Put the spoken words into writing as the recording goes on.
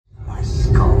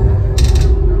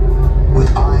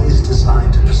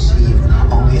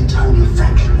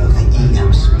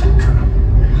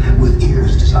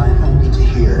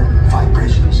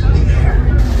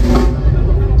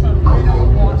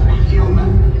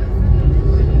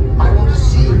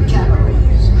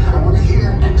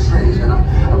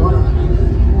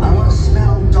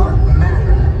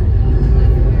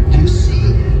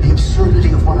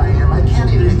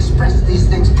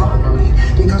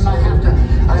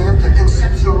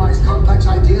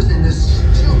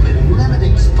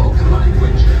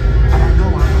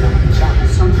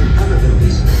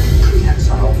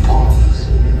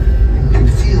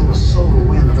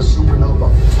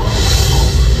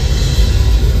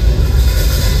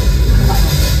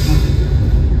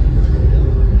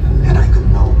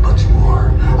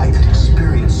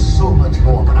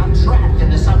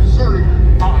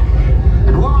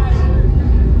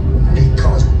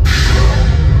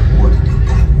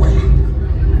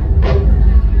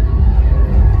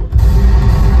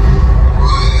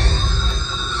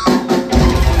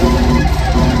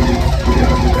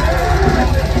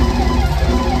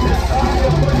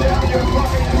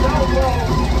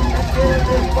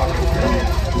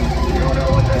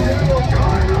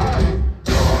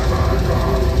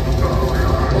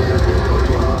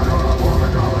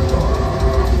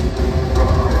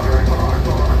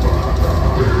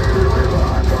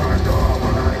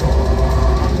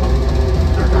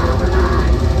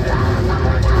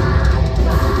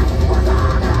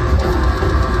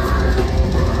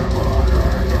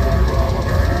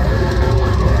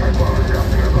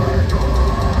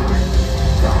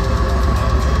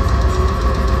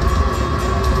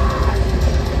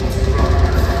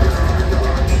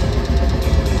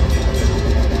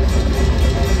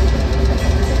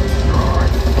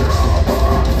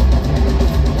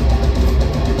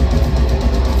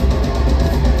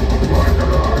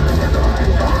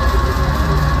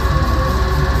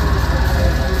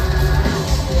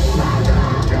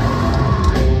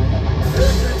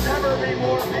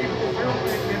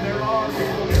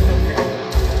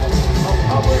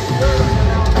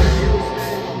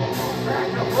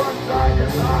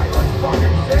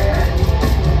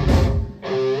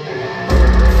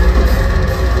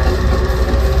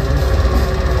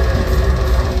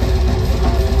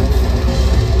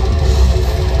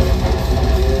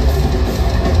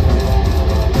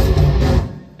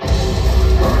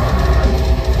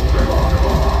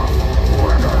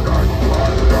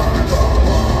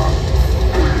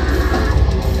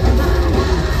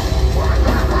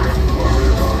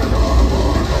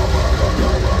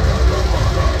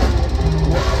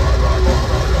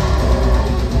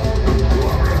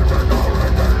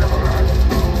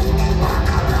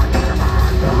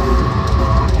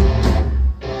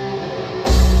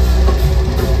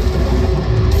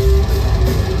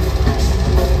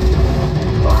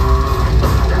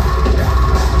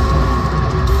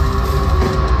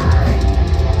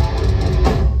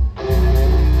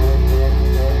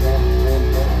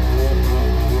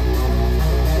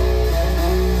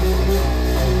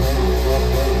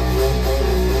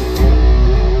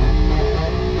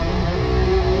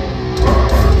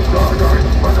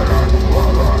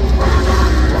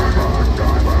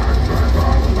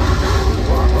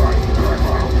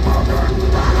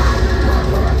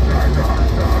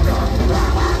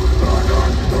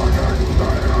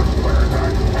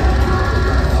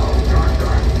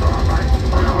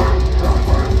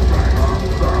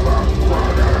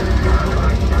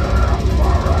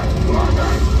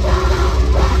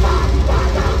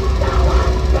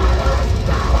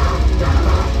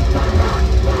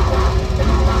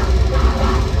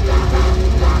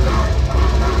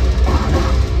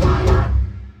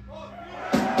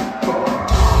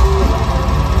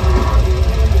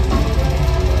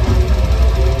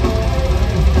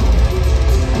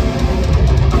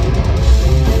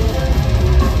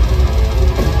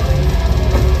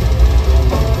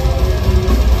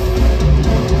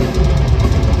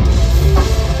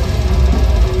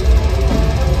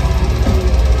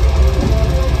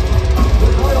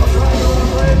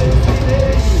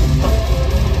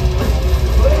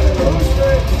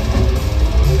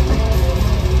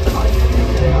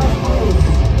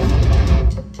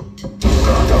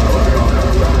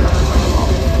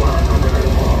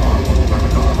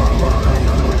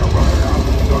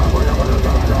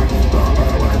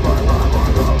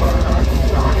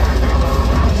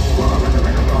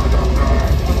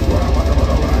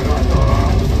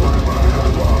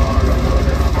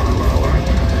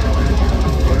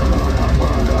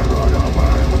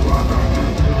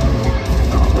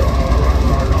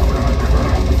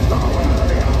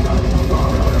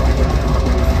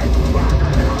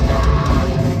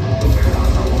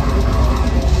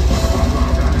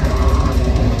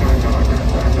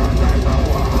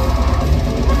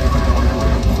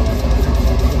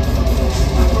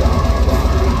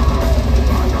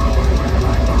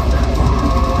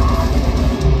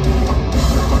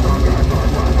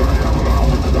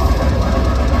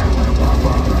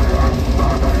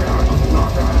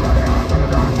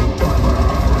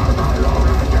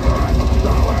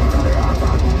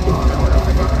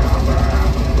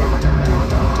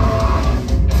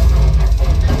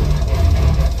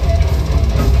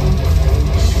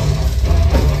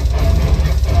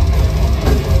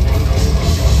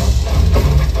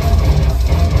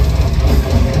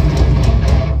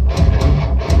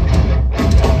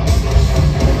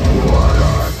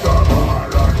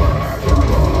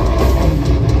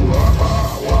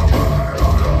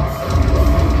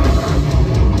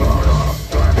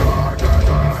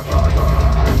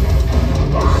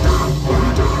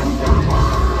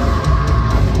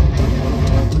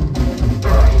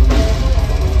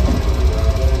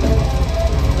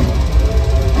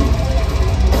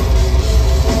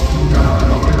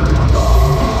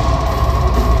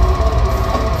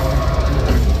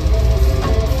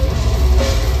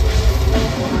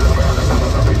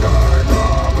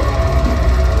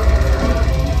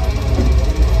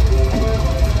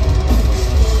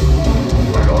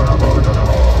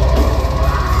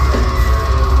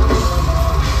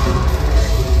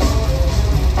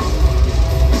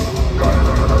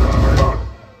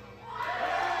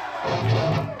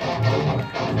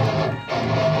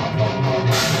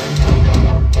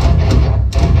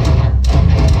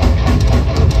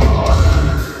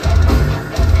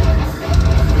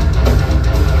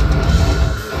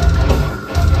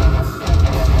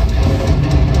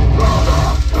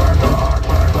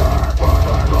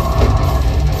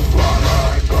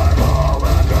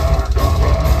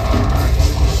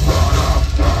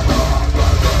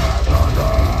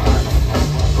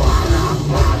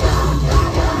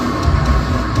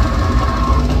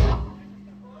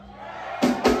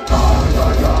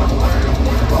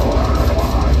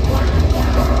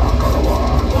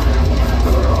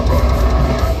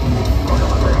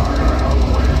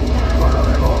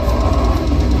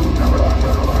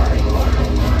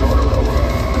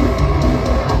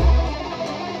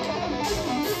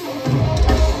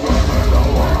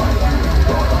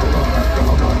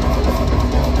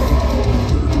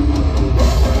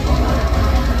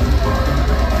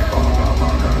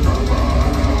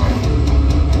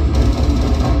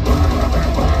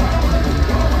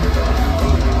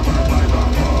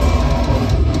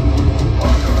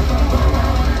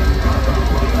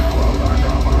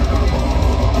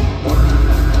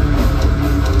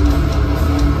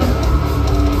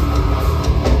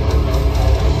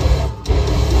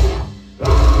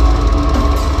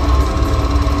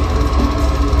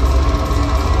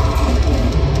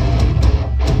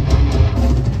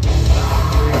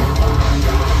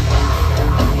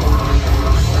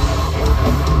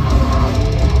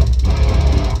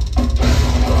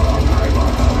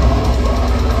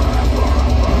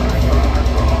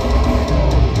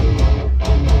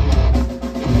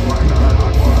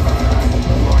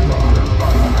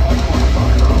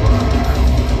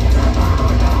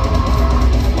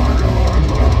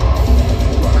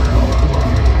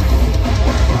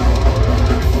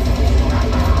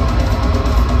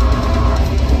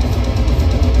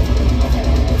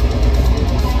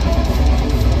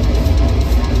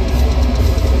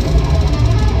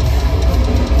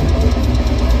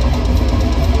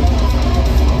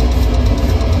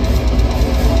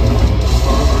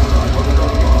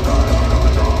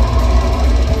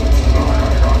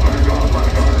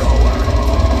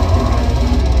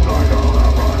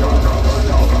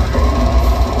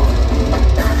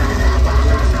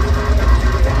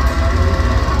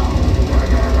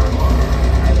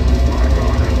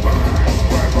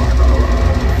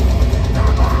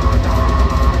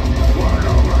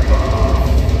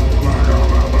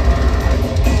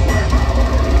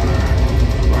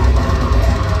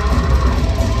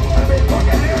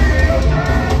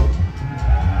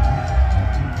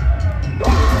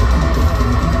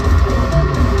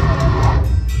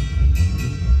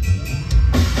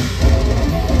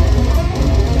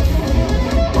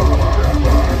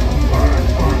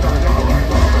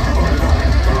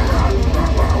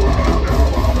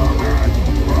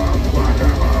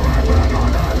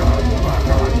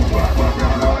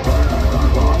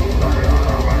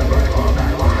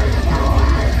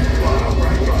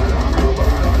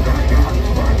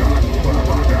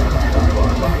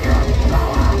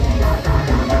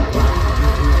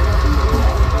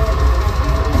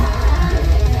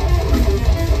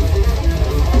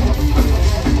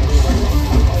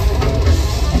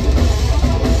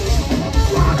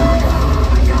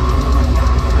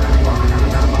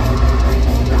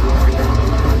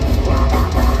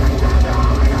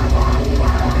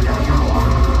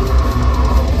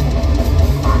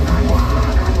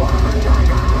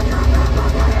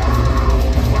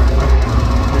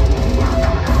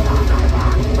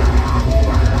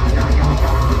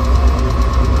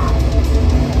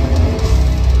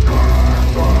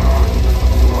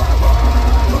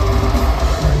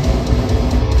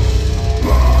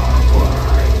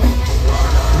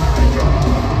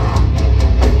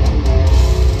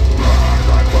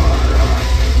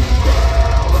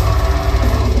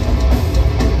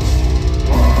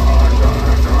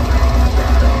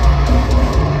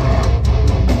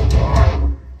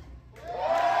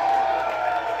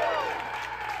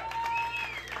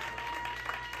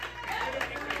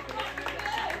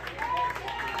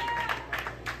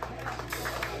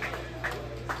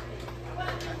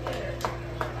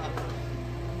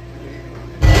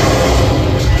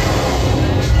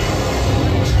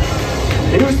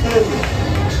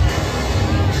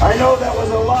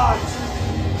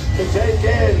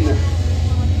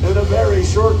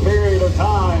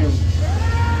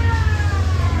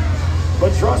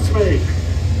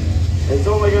It's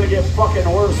only gonna get fucking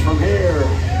worse from here.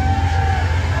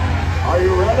 Are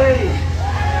you ready?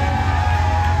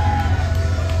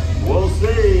 We'll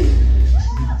see.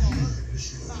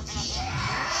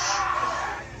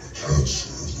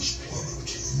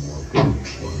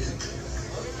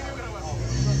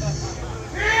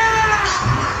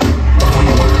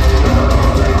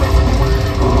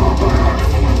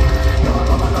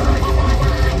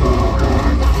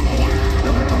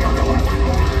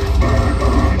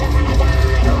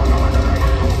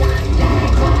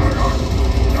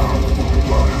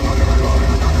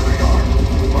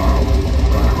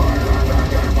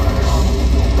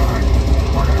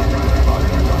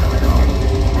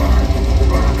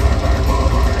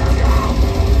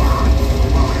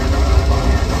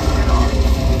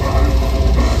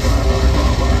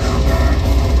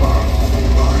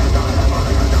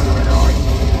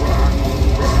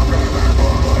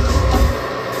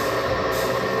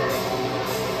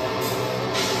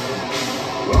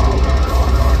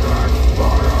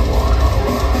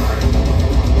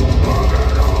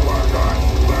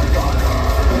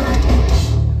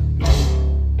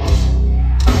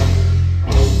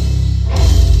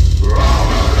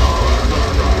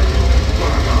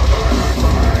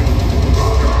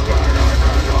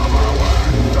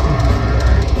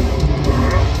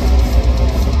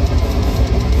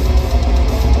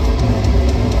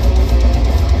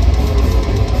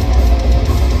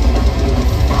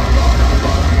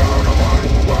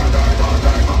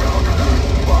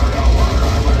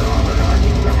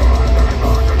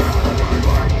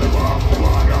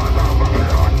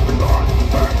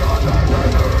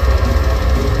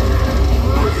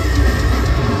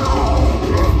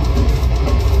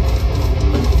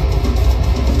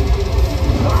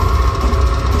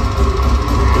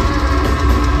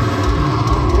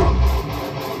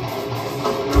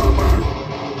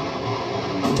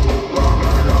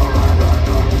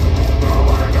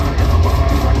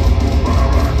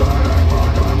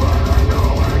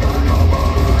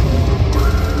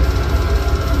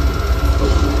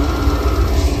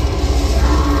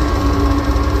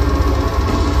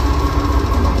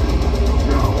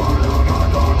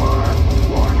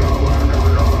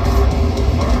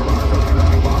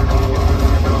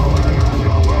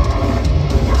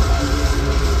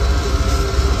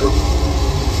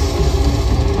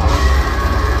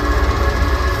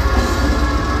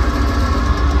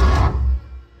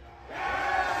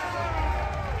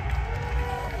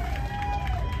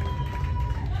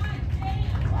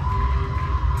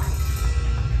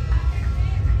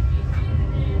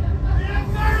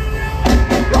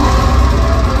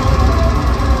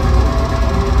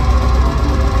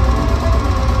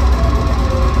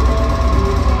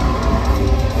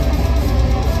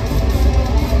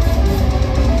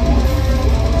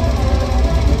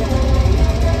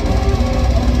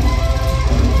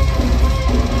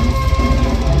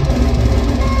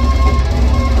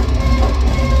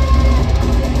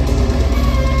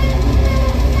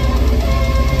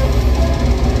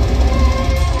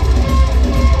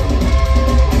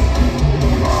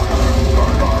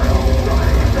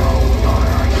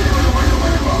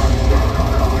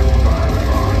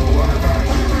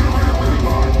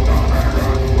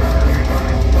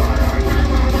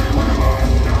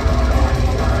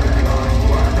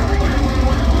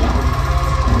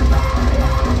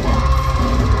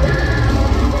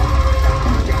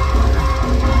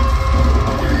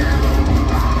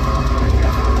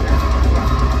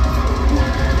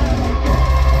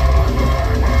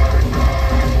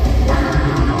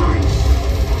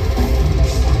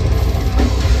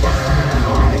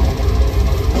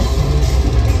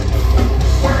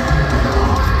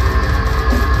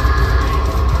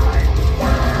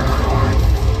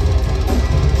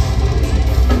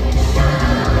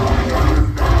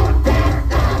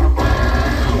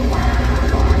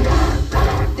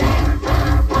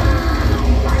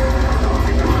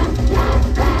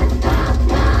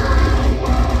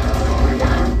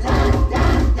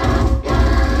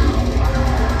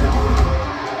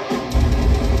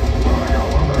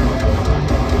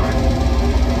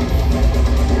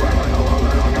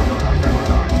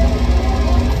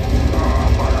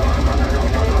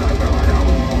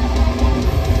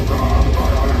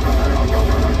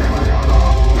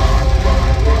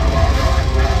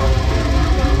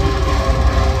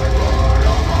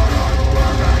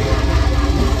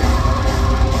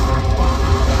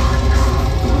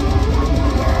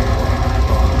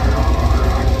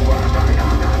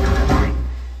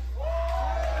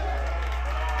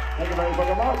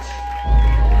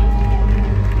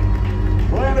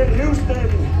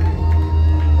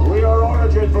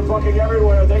 fucking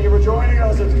everywhere. Thank you for joining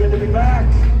us. It's good to be back.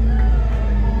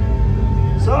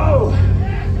 So So,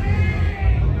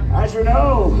 as you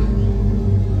know,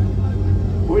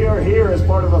 we are here as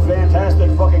part of a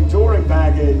fantastic fucking touring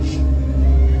package.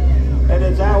 And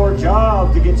it's our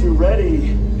job to get you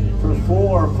ready for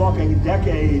 4 fucking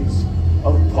decades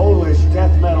of Polish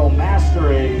death metal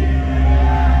mastery.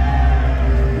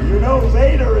 You know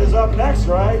Vader is up next,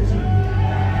 right?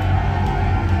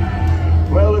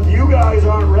 Well, if you guys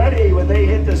aren't ready when they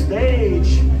hit the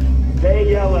stage,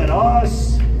 they yell at us,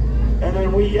 and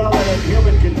then we yell at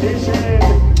Human Condition,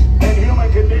 and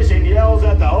Human Condition yells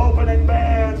at the opening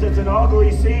bands. It's an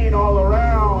ugly scene all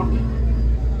around.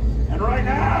 And right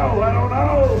now, I don't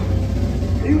know.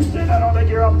 Houston, I don't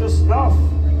think you're up to snuff.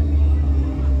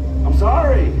 I'm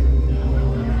sorry.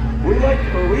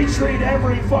 We treat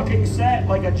every fucking set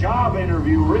like a job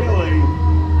interview, really.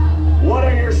 What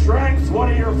are your strengths? What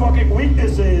are your fucking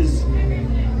weaknesses?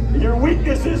 Your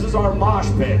weaknesses is our mosh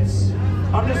pits.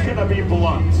 I'm just gonna be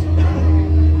blunt.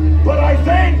 But I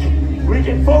think we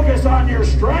can focus on your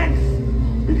strength,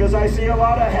 because I see a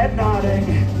lot of head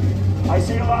nodding. I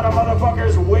see a lot of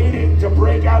motherfuckers waiting to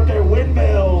break out their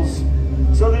windmills.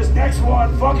 So this next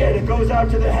one, fuck it, it goes out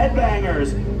to the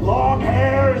headbangers. Long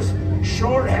hairs,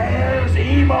 short hairs,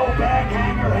 emo bag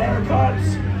hanger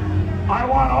haircuts. I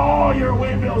want all your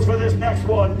windmills for this next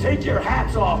one. Take your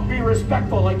hats off, be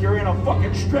respectful like you're in a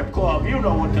fucking strip club. You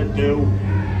know what to do.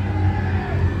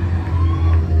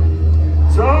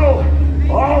 So,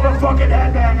 all the fucking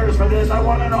headbangers for this, I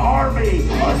want an army,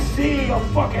 a sea of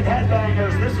fucking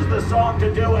headbangers. This is the song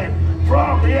to do it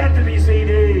from the Entity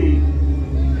CD.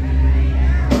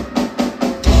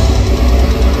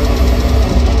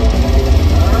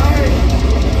 Alright,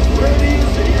 where do you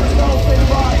see yourself in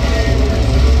 5 years?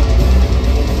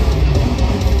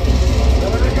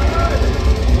 Very good.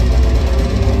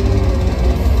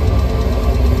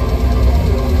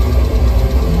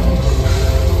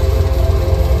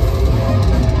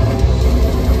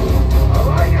 I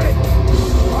like it.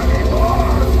 I need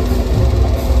more.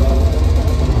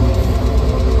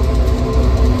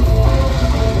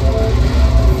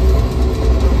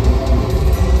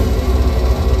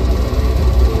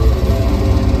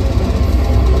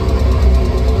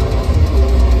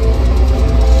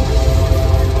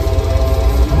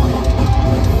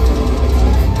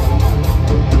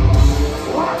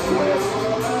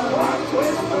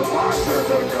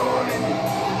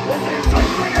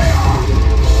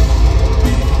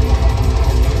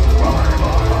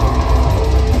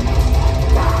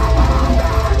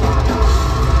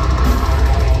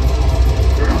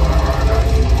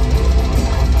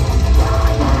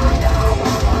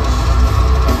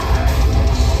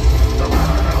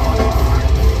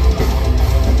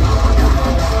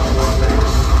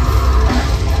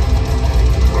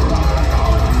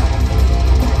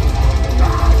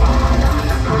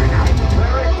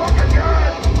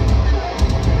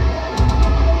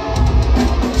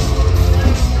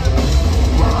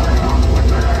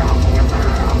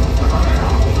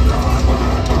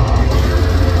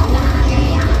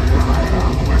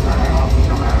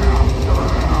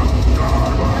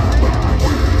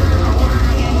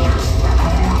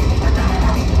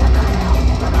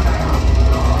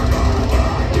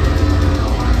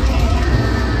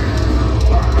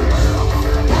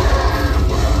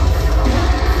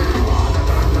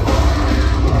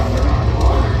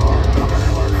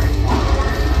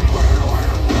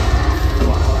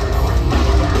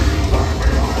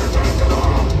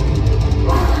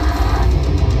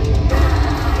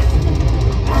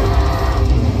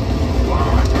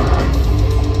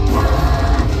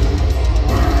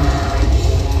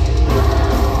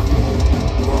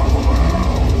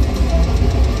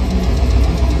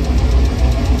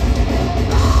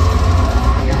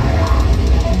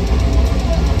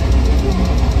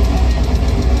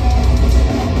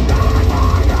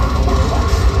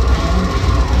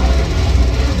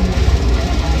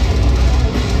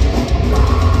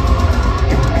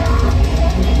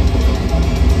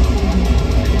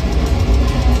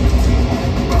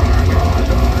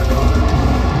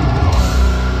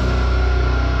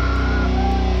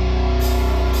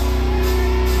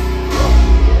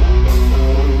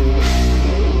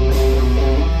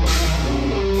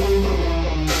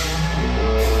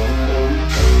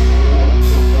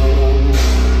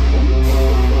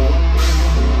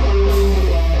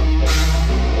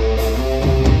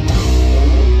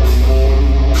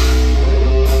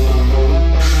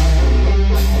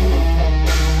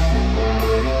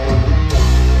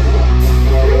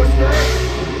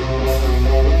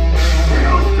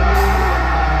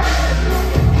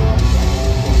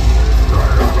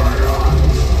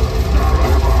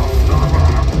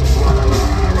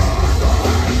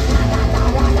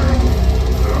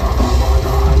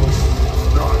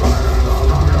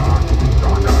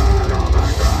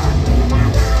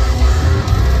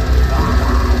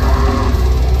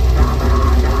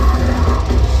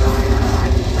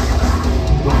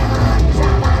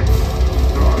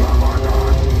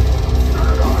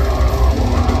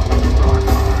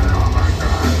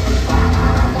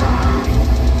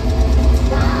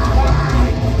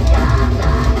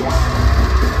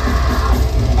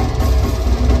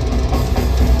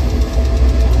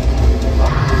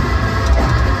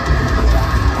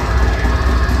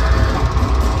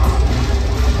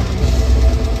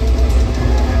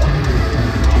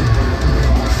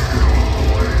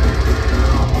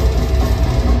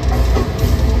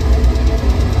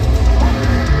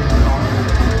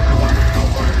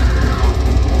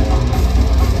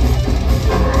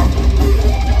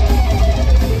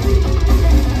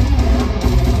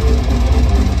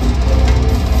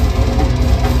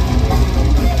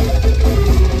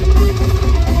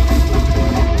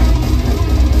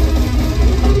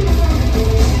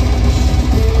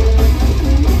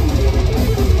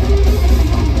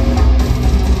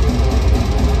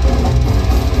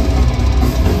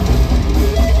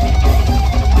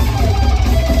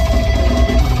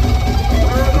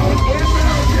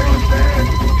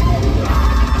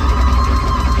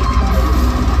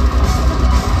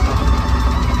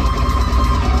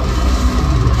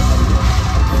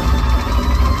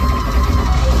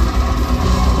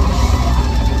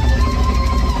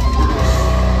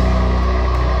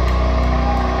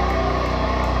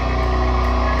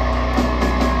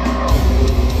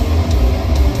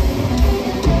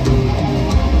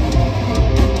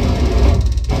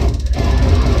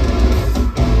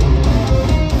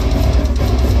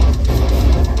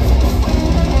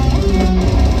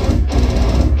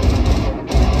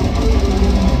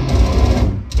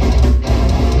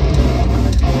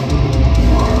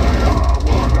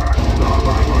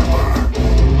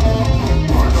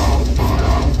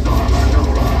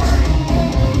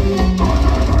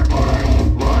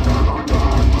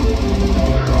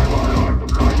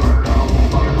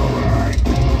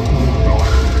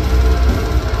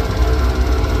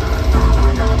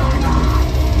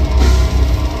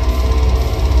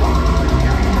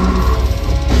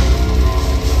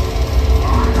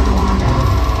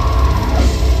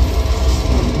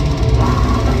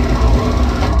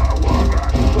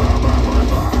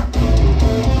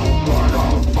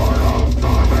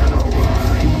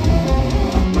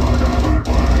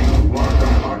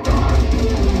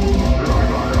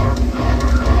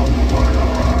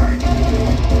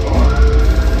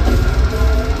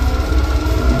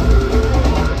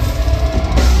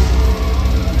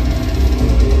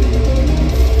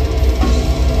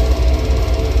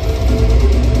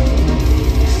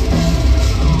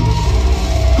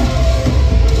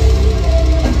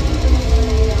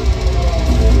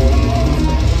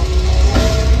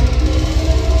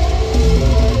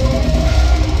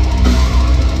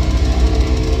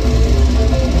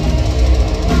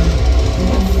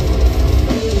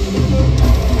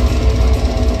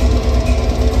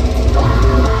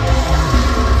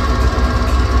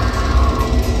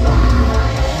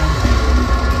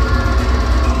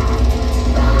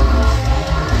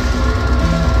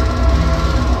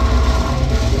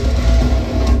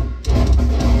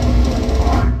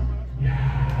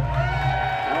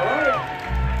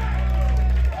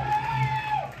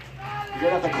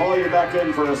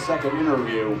 for a second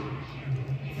interview.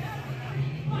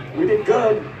 We did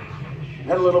good.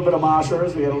 Had a little bit of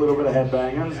moshers, we had a little bit of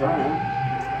headbangers. All right.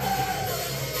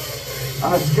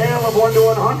 On a scale of 1 to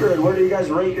 100, where do you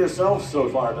guys rate yourself so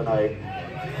far tonight?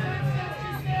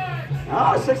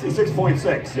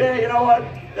 66.6. Yeah, you know what?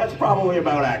 That's probably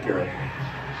about accurate.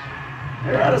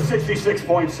 You're at a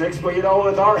 66.6, but you know,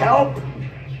 with our help,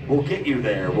 we'll get you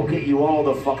there. We'll get you all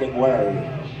the fucking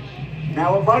way.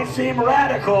 Now, it might seem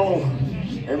radical.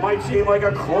 It might seem like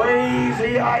a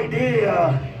crazy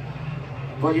idea.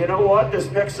 But you know what?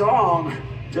 This next song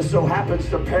just so happens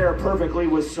to pair perfectly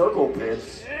with circle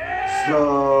pits.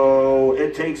 So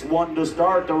it takes one to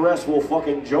start, the rest will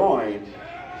fucking join.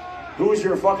 Who's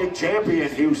your fucking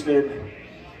champion, Houston?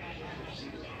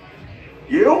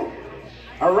 You?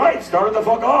 All right, start the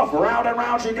fuck off. Round and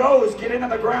round she goes. Get into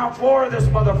the ground floor of this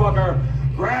motherfucker.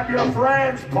 Grab your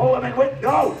friends, pull them in with.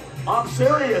 No, I'm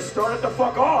serious. Start it the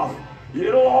fuck off.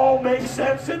 It'll all make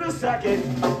sense in a second.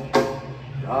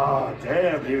 Oh,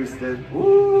 damn, Houston.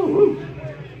 Woo-hoo.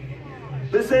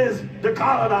 This is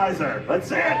Decolonizer. Let's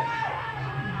see it.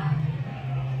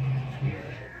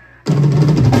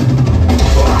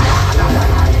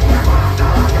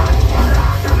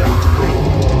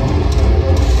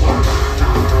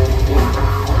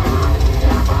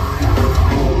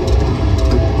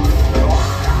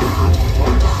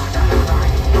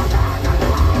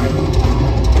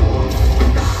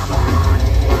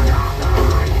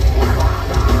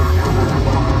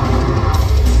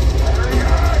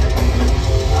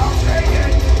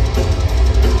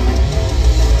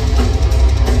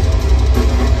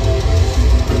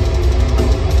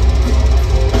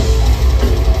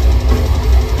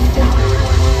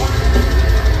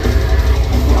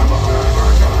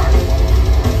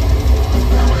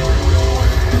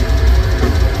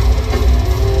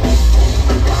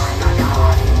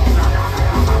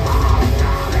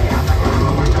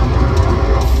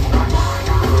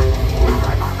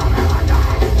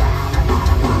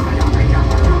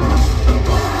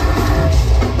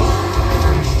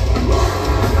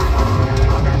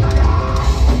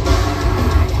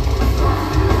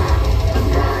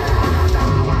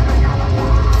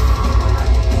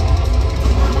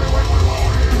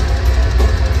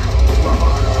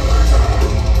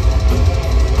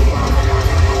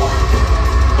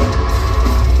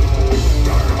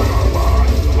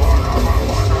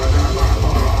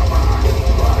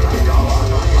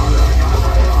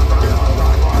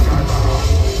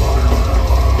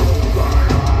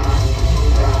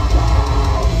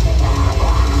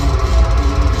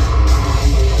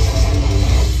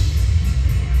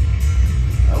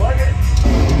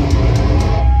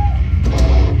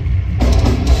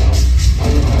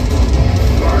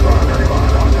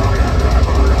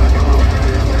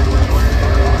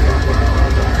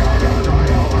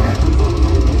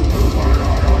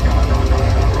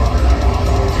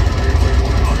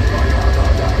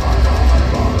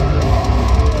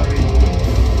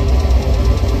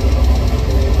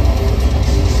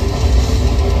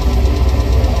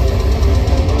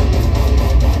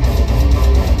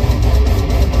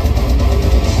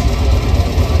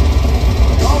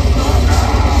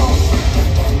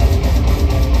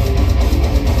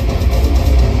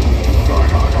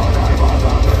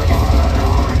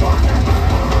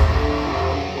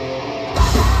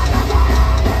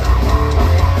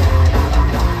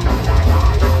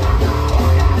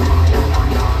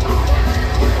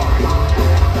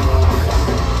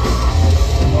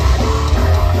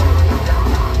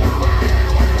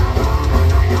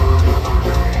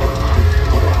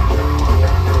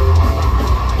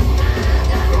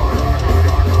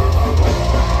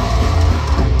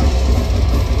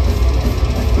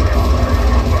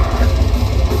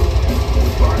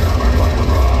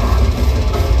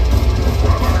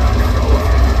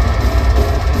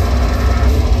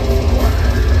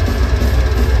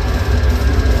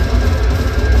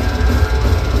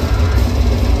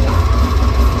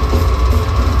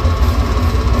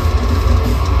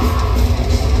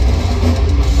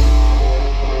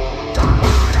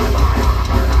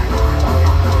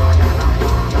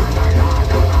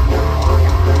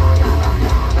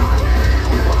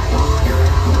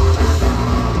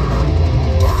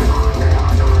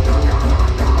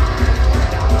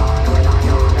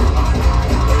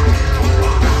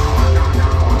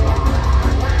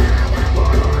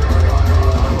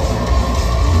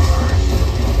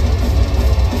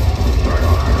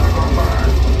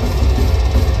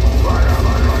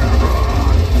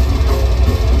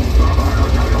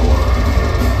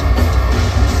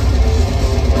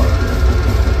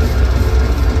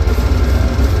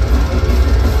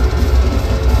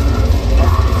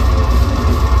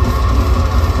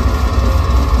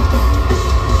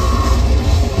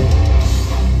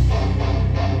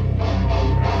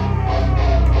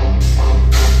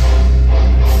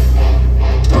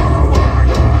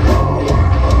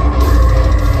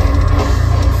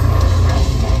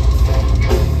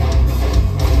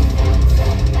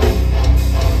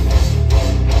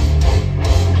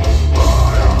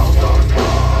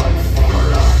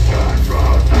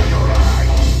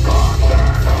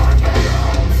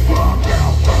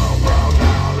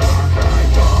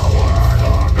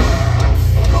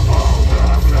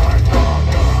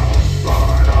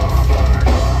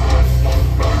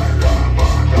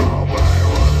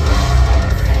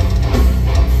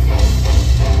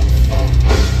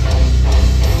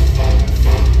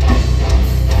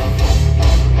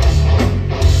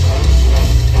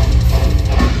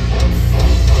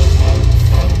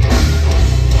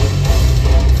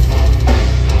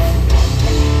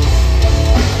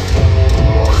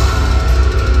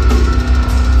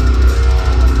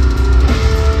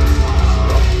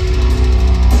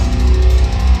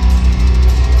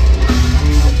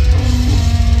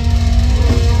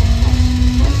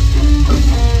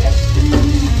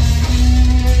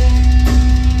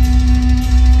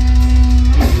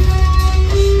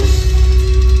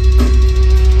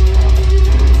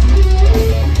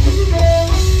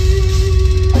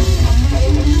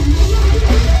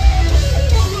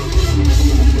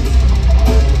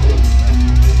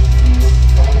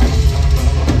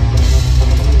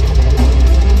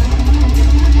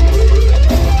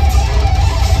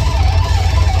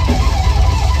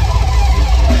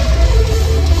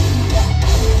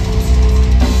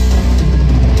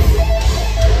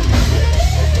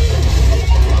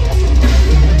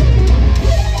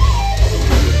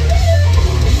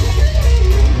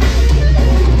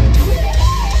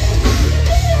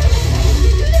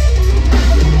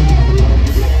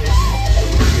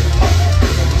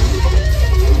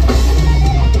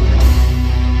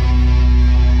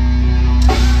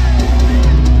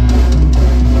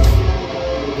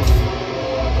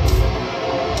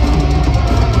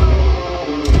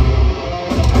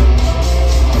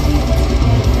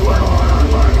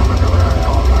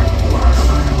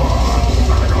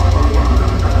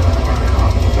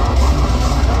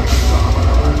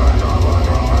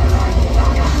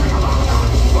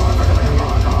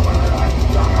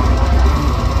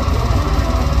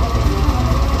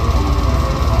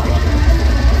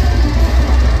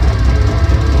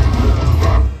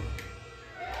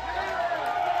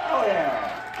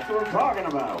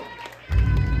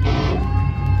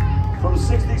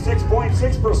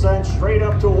 straight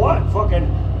up to what? Fucking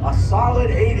a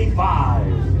solid 85.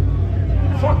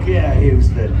 Fuck yeah,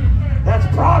 Houston. That's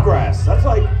progress. That's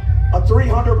like a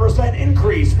 300%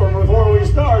 increase from before we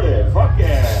started. Fuck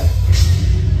yeah.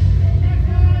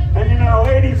 And you know,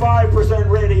 85%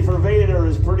 ready for Vader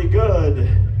is pretty good.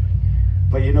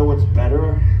 But you know what's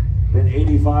better than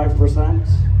 85%?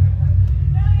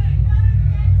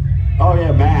 Oh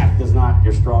yeah, math is not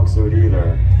your strong suit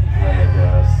either, I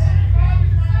guess.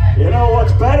 You know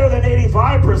what's better than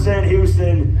 85%,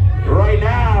 Houston? Right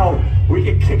now, we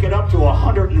can kick it up to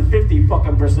 150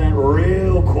 fucking percent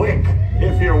real quick,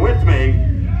 if you're with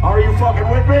me. Are you fucking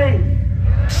with me?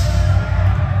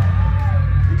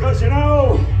 Because you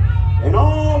know, in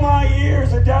all my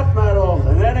years of death metal,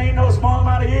 and that ain't no small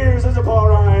amount of years, is it, Paul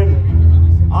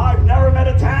Ryan? I've never met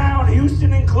a town,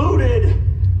 Houston included,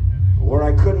 where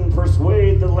I couldn't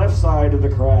persuade the left side of the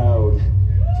crowd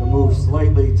to move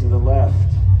slightly to the left.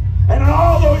 And in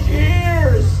all those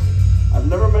years, I've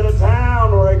never met a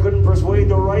town where I couldn't persuade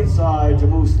the right side to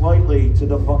move slightly to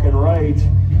the fucking right.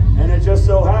 And it just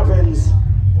so happens,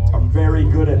 I'm very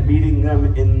good at meeting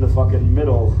them in the fucking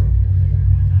middle.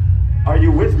 Are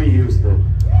you with me, Houston?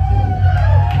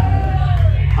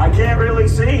 I can't really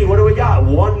see. What do we got?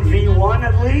 1v1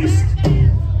 at least?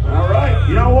 All right,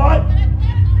 you know what?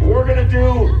 We're gonna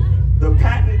do the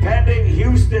patent pending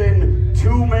Houston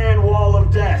two-man wall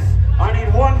of death. I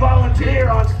need one volunteer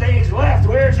on stage left.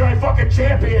 Where's my fucking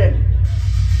champion?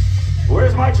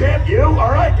 Where's my champ? You?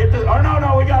 All right, get this. Oh,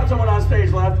 no, we got someone on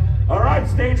stage left. All right,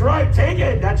 stage right, take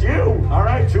it. That's you. All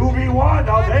right, 2v1,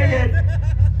 I'll take it.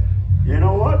 You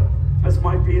know what? This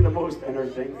might be the most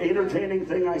entertaining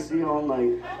thing I see all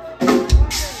night.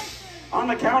 On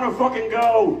the count of fucking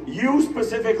go, you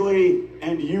specifically,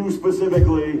 and you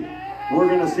specifically, we're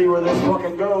gonna see where this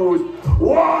fucking goes.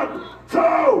 1,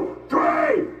 2,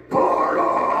 3,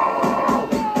 portal!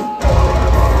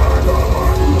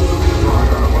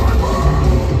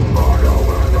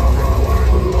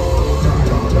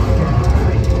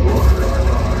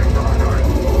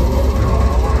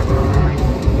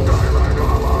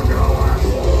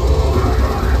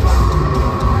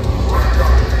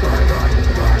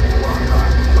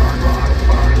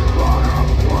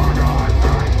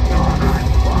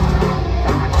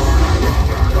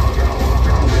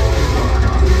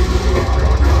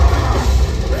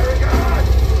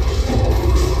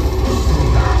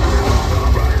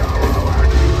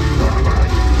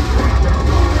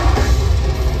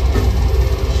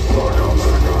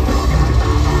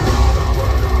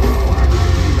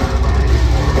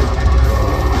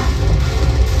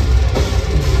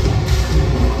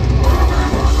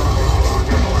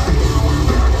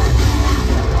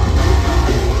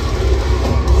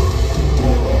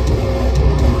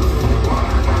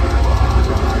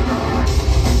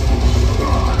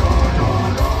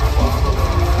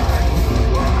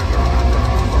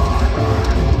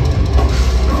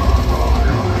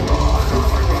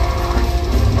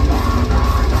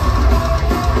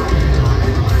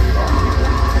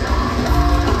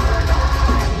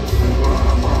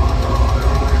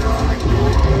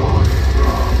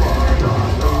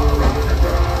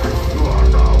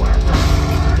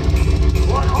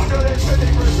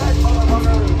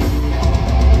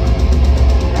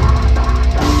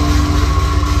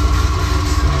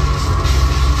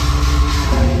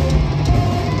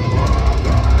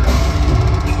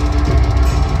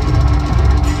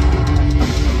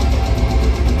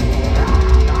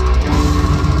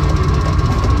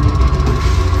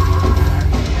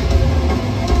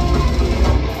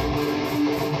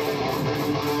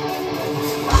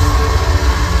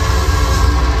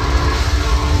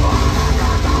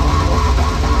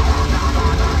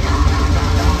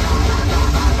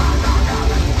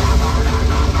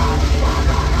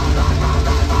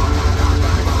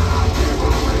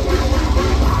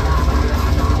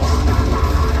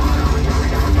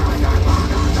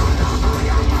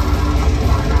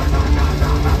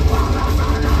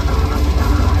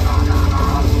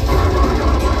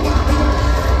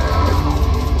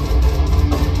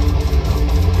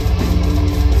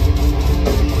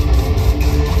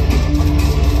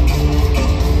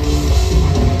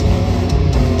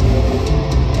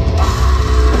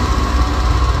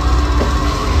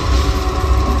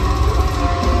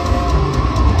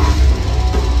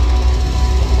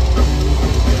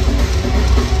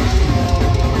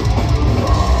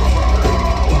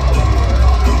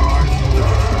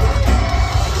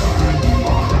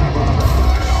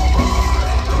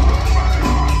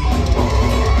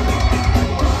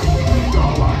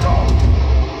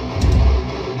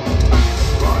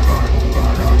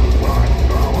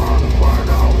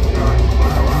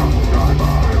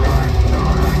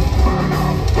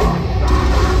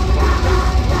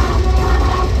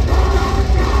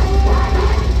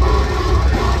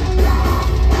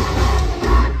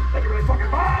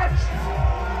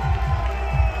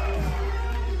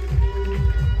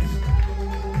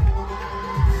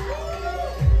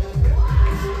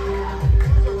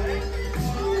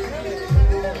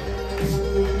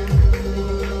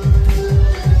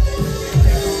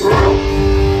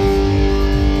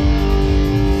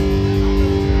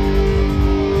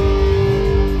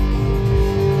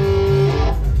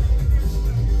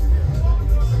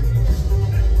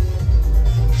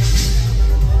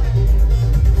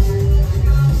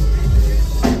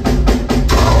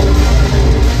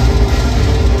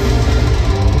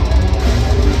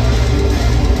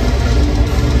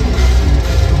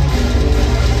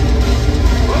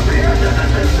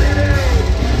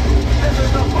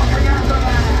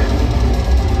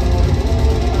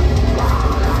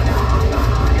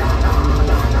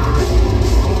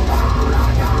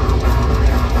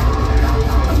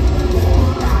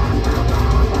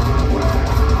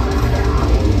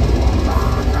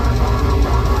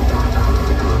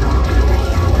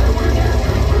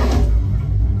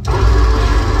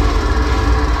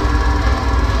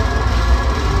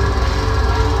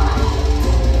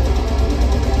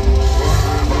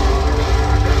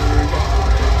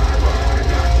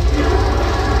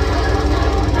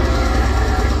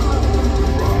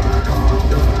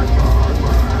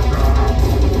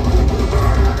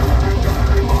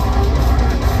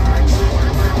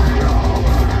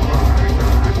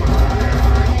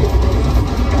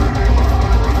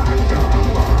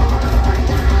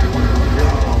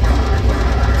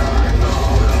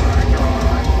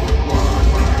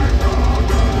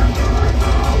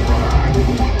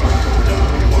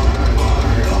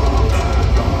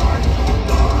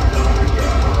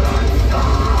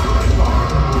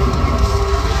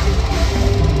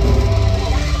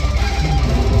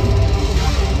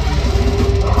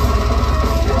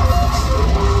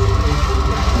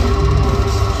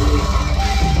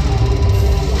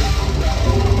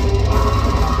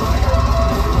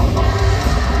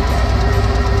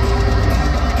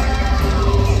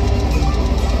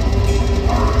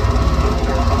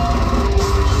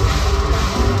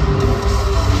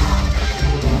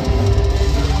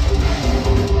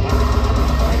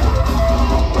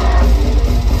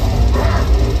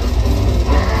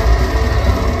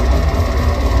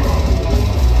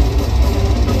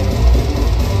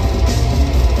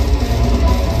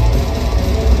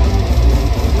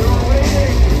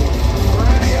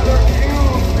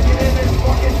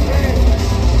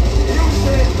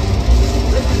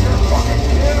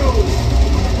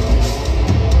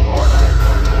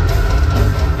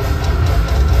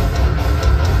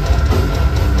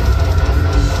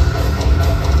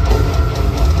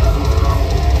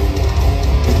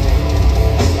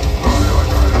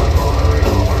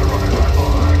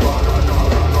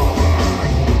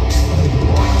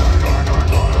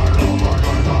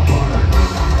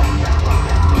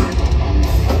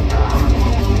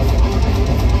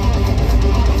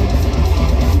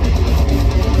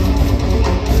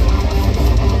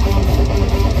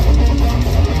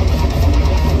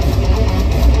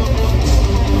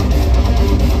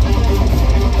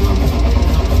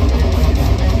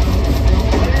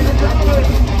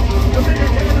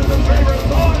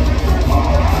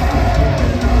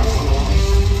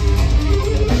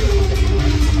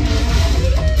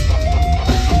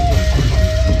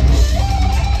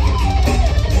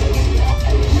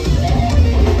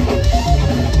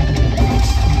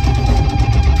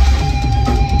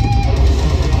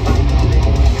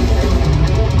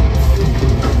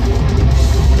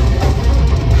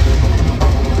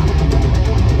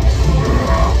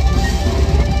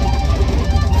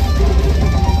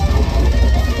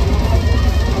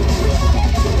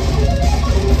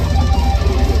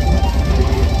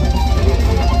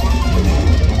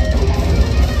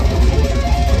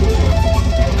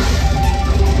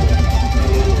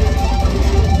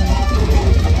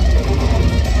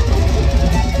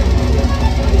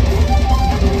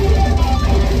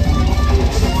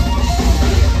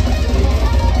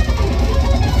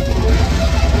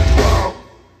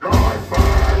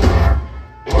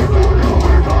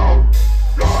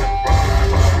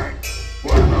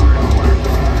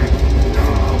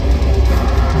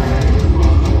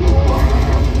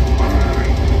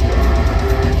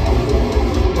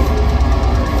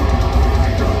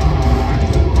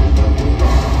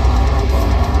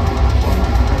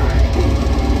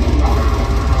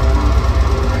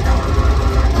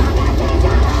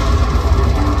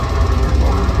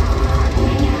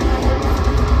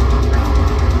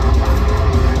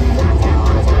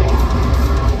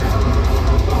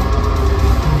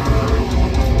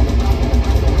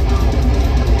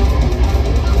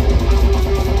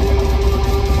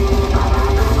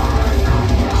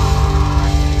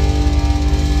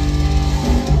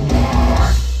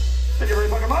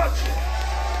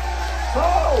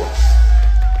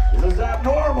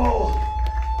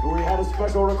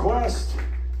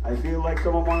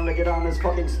 to get on this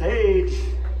fucking stage.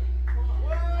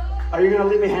 Are you gonna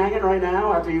leave me hanging right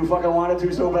now after you fucking wanted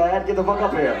to so bad? Get the fuck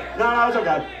up here. No, it's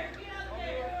okay.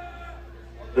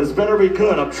 This better be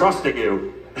good, I'm trusting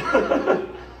you. Come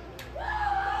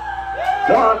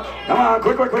on,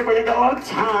 quick, we ain't got a lot of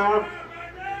time.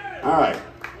 All right,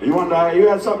 you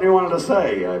had something you wanted to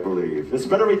say, I believe. This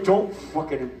better be, don't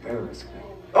fucking embarrass me.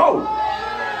 Oh!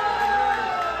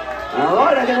 All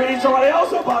right, I think we need somebody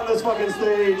else up on this fucking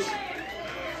stage.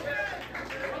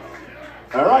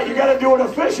 All right, you gotta do it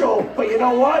official, but you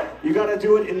know what? You gotta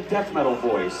do it in death metal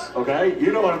voice, okay?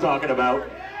 You know what I'm talking about.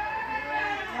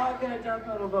 I'm not good at death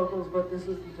metal vocals, but this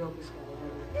is the dopest one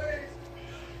ever.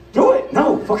 Do it!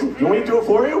 No, fucking, you want me to do it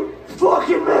for you?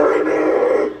 Fucking marry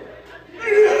me!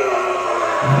 Yeah!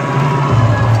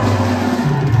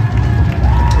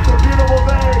 It's a beautiful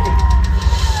thing.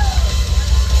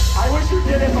 I wish you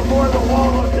did it before the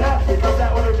wall of death, because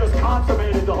that would have just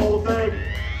consummated the whole thing.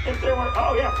 If there were,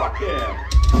 oh yeah, fuck yeah.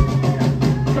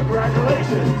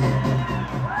 Congratulations.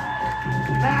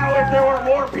 Now, if there were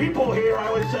more people here,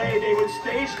 I would say they would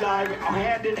stage dive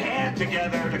hand in hand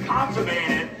together to consummate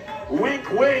it.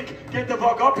 Wink, wink, get the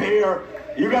fuck up here.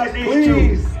 You guys need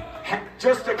to,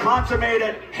 just to consummate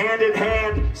it, hand in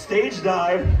hand, stage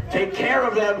dive, take care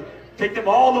of them, take them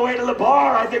all the way to the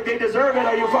bar. I think they deserve it.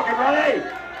 Are you fucking ready?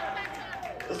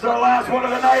 This is our last one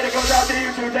of the night. It goes out to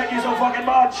you two. Thank you so fucking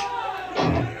much.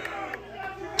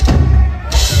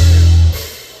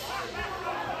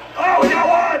 Oh, we got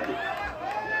one!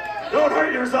 Don't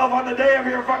hurt yourself on the day of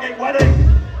your fucking wedding.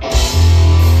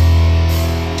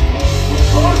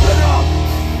 Close enough.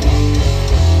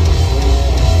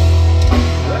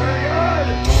 Very good.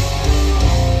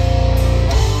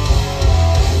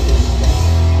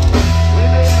 We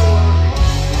made it work.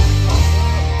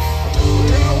 We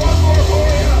got one more for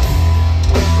you.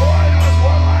 Join us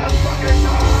one last fucking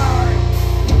time.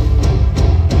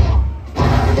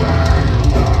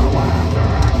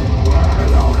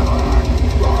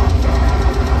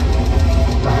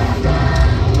 We're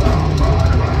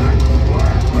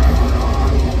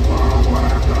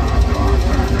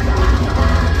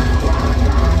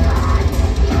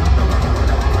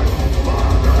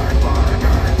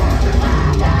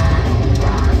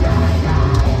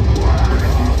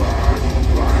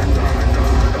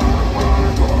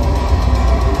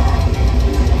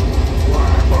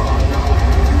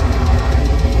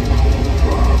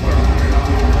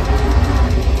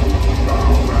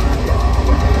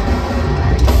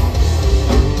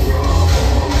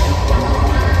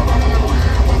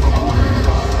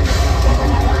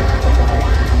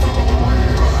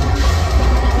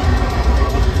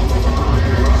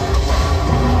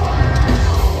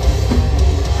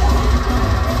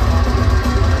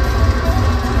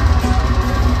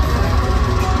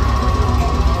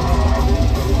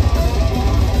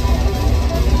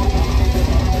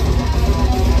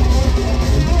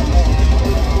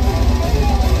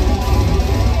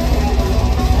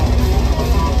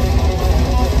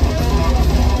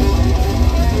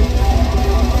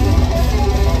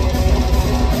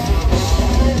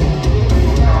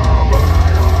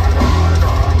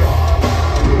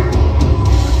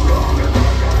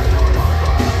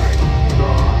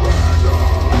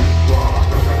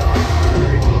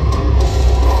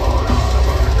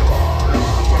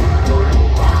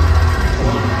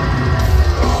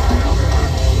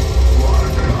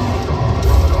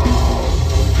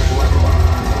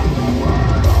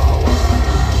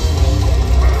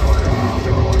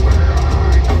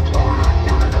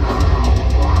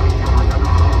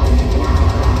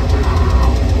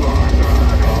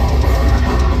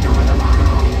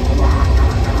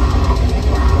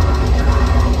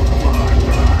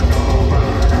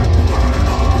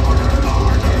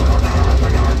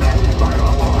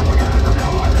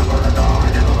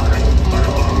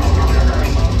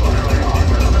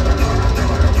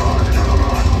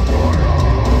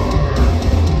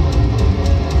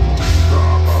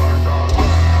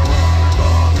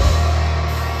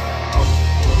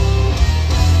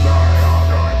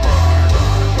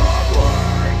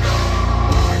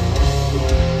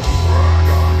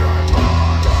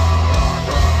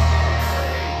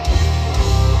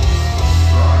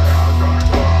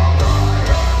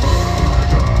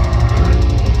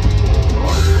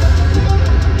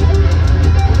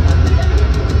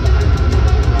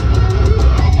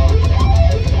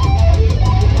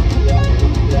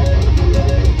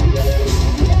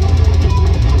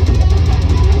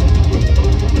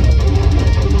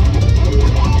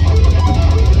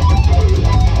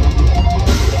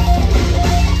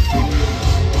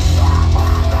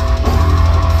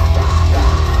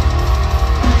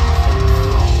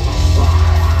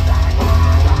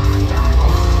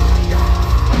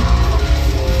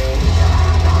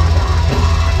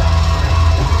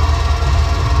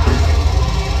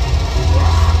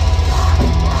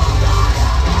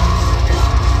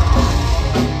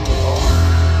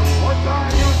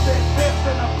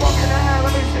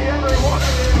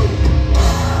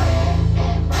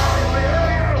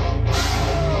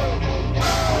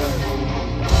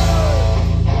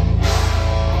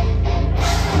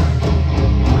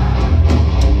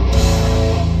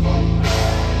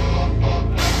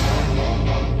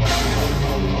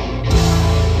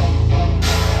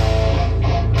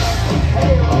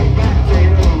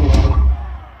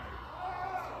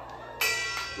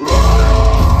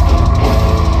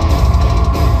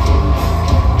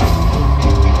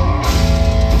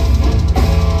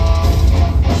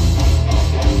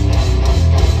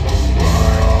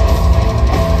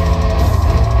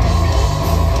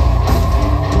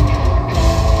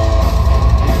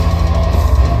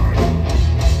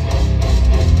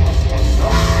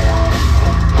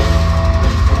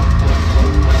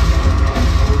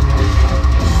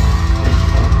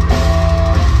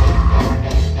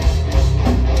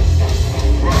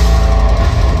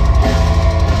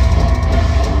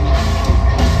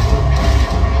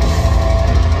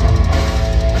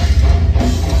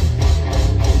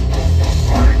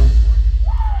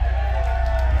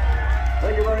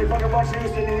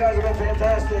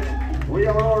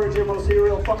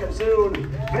fucking soon.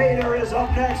 Vader is up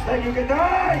next. Thank you. Good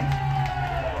night.